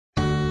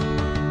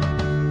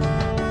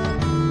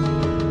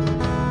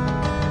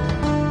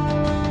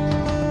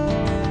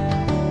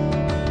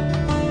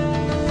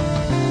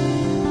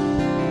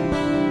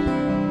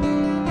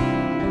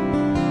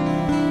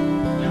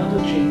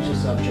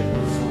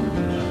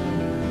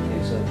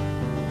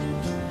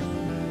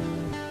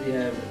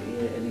have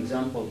an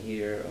example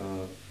here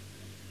of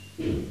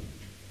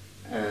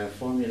a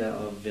formula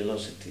of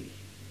velocity,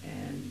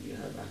 and you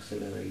have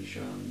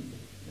acceleration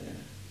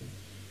there.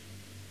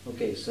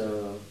 Okay,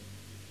 so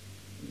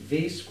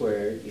v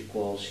squared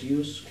equals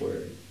u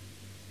squared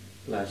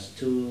plus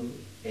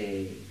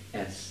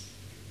 2as.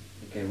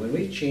 Okay, when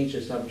we change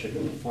the subject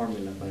of the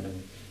formula, by the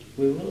way,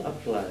 we will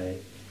apply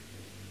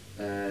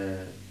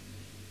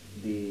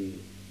the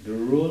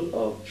rule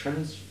of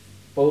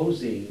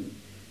transposing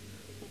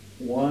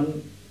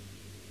one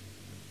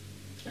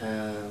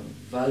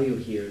value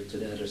here to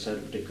the other side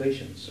of the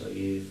equation. So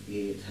if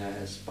it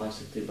has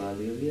positive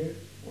value here,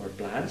 or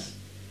plus,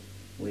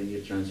 when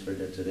you transfer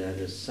that to the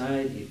other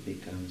side, it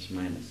becomes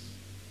minus,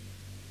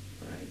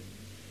 right?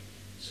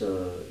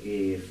 So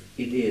if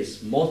it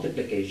is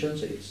multiplication,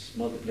 so it's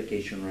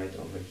multiplication right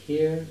over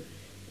here,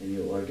 and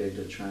you are going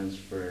to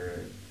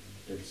transfer,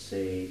 let's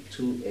say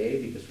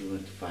 2a, because we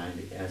want to find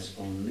the s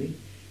only,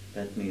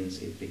 that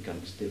means it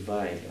becomes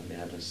divide on the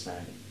other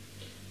side.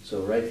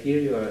 So right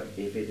here,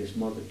 if it is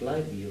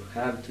multiplied, you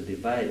have to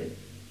divide it,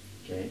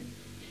 okay?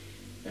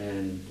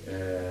 And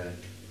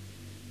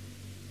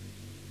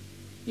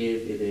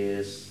if it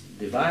is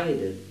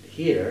divided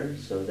here,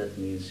 so that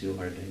means you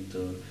are going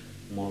to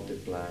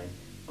multiply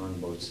on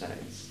both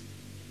sides,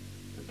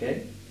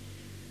 okay?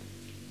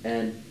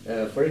 And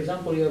for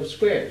example, you have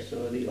square,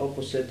 so the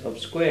opposite of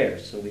square,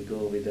 so we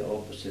go with the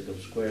opposite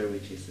of square,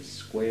 which is the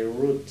square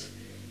root.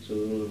 So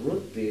we will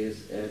root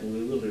this and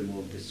we will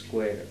remove the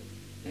square,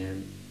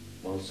 and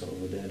also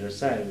with the other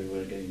side we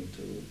were going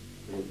to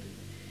root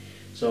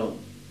it. So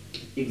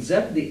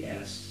except the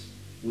s,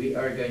 we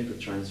are going to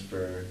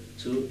transfer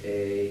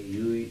 2a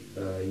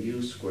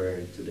u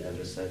squared to the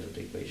other side of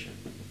the equation.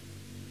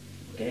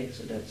 Okay,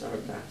 so that's our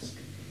task.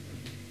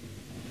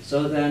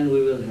 So then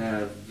we will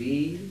have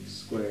v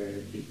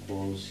squared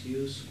equals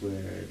u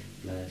squared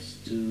plus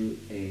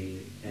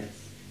 2as.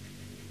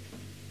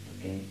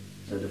 Okay,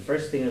 so the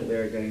first thing that we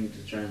are going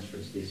to transfer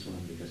is this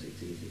one because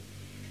it's easy.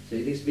 So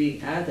it is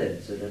being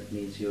added, so that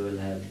means you will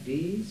have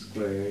v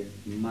squared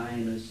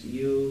minus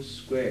u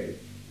squared.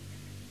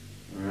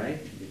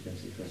 Alright,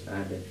 because it was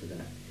added to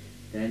that.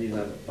 Then you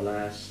have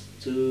plus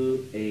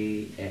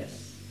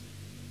 2as.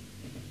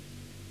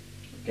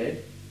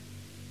 Okay?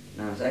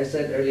 Now, as I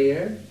said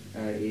earlier,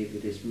 if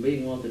it is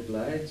being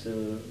multiplied,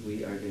 so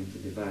we are going to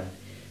divide.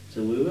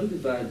 So we will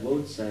divide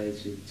both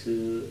sides with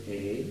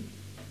 2a,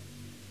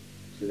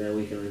 so that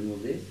we can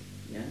remove this,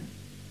 yeah?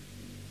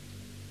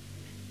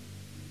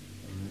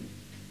 Alright.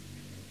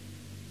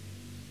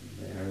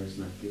 The arrow is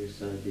not clear,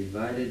 so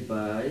divided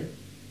by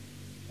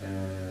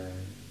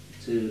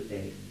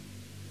 2a.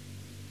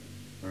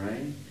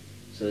 Alright?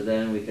 So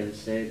then we can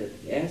say that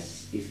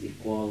s is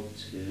equal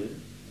to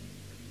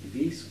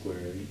v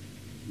squared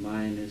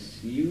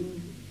minus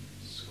u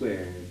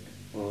squared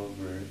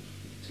over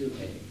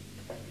 2a.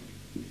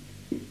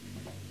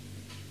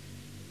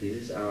 This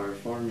is our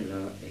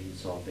formula in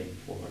solving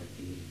for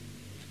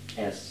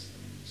the s.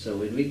 So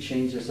when we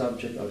change the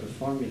subject of the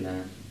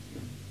formula,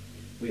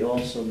 we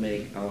also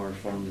make our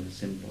formula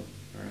simple.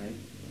 Alright?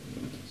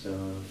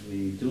 So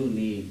we do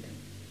need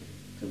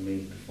to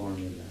make the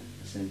formula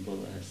as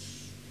simple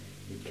as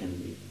it can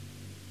be.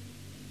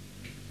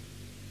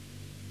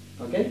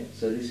 Okay,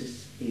 so this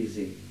is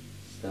easy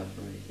stuff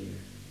right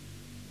here.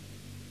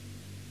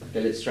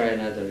 Okay, let's try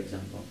another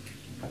example.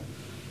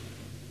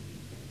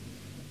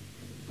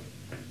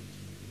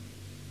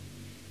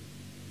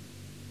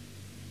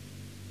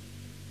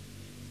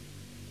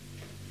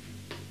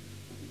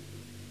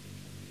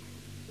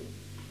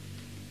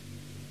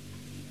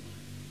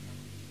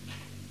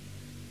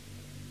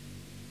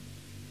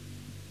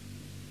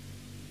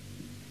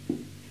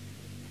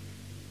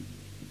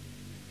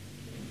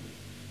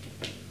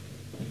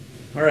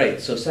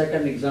 Alright, so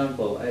second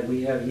example,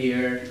 we have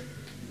here,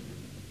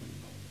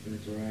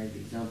 let's write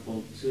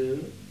example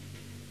 2.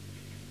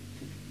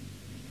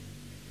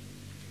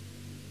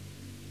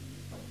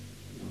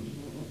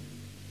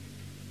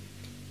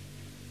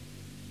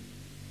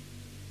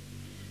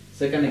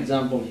 Second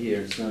example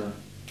here, so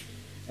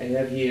I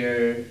have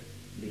here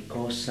the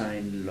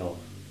cosine law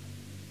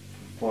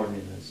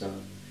formula. So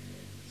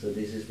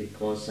this is the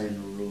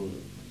cosine rule,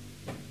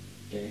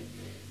 okay?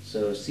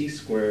 So c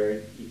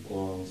squared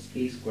equals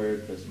a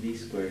squared plus b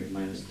squared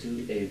minus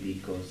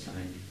 2ab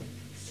cosine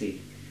c.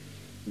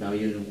 Now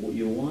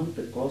you want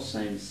the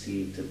cosine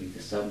c to be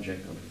the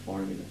subject of the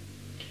formula.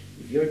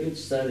 If you're going to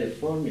study a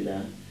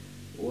formula,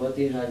 what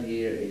you have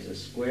here is a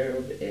square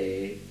of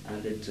a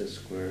added to a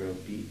square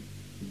of b.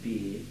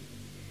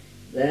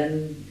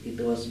 Then it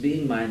was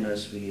being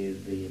minus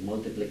with the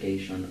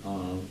multiplication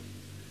of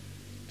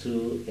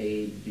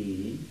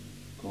 2ab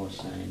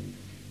cosine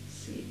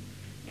c,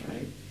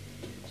 right?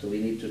 So we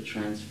need to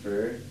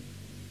transfer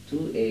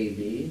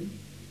 2ab,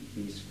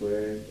 b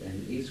squared,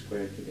 and e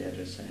squared to the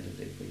other side of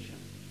the equation.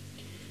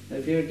 Now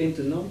if you're going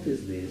to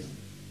notice this,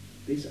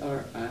 these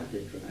are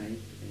added, right?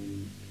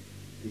 And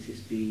this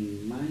is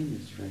being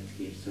minus right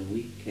here. So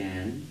we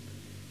can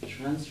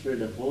transfer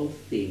the whole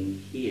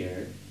thing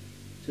here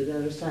to the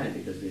other side,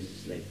 because this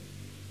is like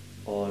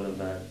all of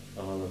that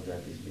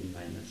is being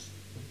minus.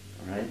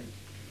 Alright?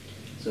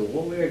 So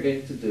what we are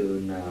going to do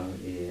now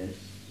is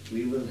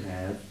we will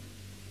have,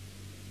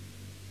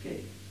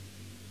 okay,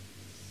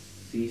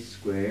 c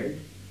squared,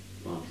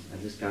 well,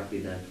 I just copy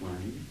that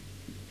one,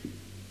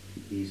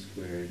 b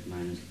squared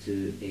minus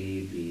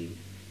 2ab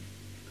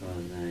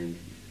cosine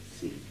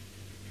c.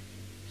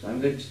 So I'm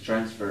going to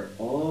transfer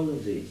all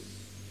of this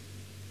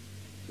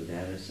to the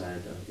other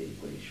side of the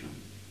equation.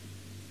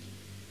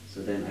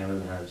 So then I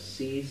will have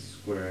c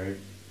squared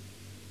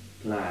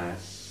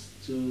plus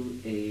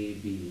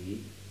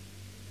 2ab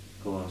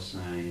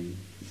cosine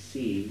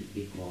c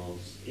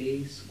equals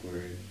a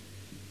squared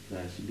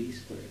plus b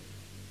squared.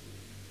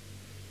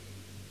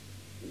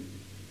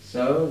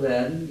 So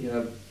then you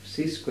have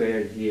c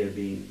squared here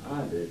being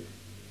added.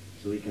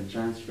 So we can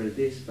transfer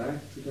this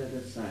back to the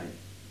other side.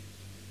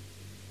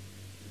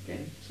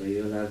 Okay, so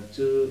you'll have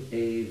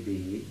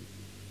 2ab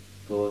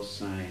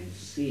cosine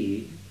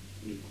c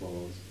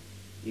equals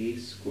a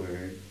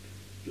squared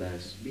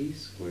plus b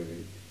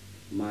squared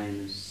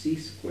minus c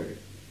squared.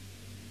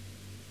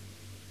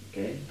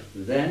 Okay,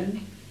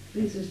 then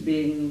this is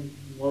being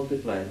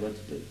multiplied. What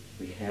to do?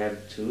 We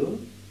have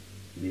to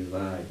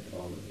divide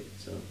all of it.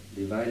 So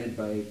divided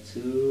by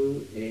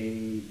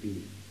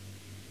 2ab.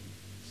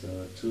 So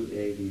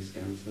 2ab is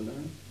cancelled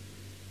out.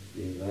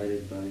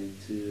 Divided by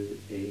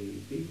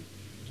 2ab.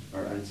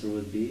 Our answer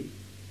would be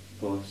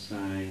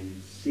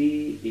cosine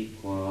c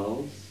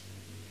equals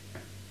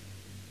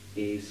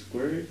a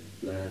squared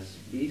plus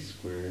b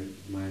squared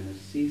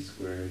minus c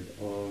squared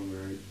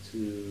over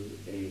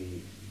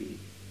 2ab.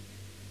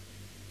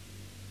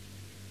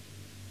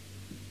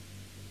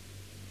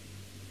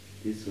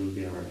 This will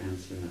be our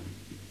answer now.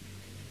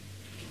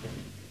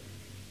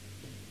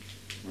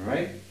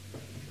 Alright?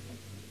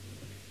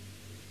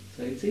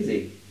 So it's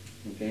easy.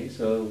 Okay,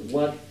 so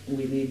what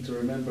we need to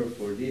remember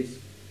for this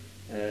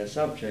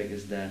subject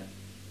is that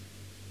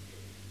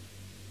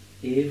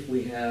if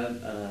we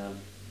have a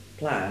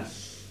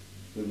plus,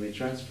 when we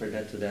transfer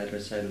that to the other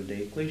side of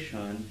the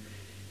equation,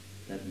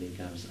 that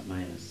becomes a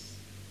minus.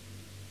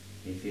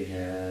 If you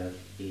have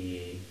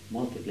a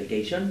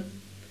multiplication,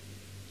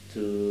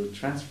 to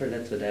transfer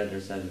that to the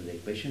other side of the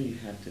equation, you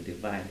have to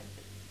divide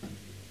it.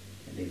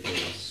 And if you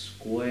have a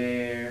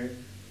square,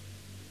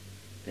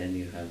 then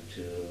you have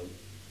to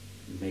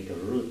make a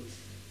root.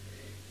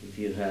 If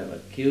you have a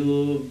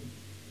cube,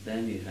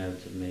 then you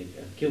have to make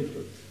a cube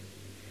root.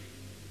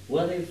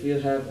 What if you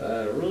have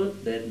a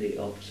root, then the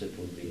opposite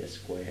will be a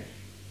square,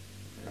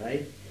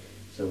 right?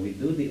 So we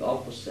do the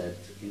opposite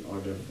in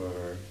order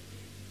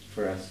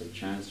for us to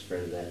transfer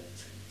that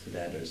to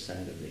the other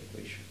side of the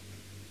equation.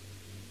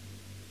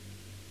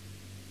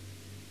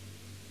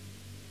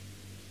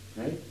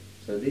 Right?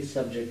 So this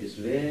subject is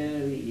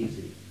very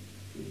easy.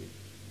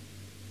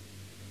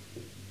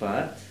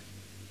 But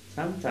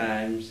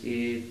sometimes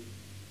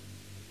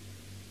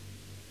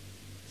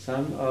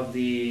some of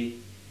the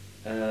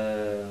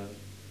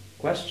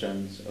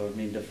questions, or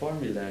the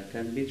formula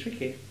can be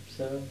tricky.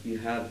 So you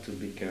have to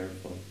be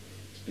careful,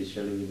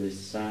 especially with the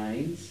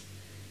signs,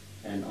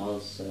 and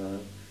also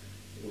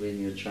when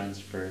you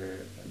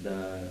transfer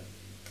the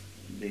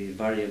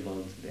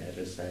variable to the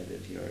other side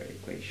of your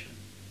equation.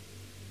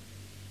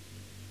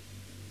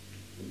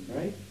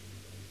 Right?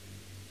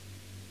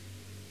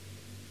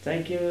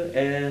 Thank you,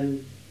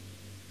 and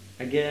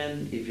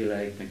again, if you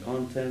like my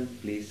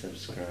content, please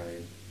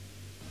subscribe.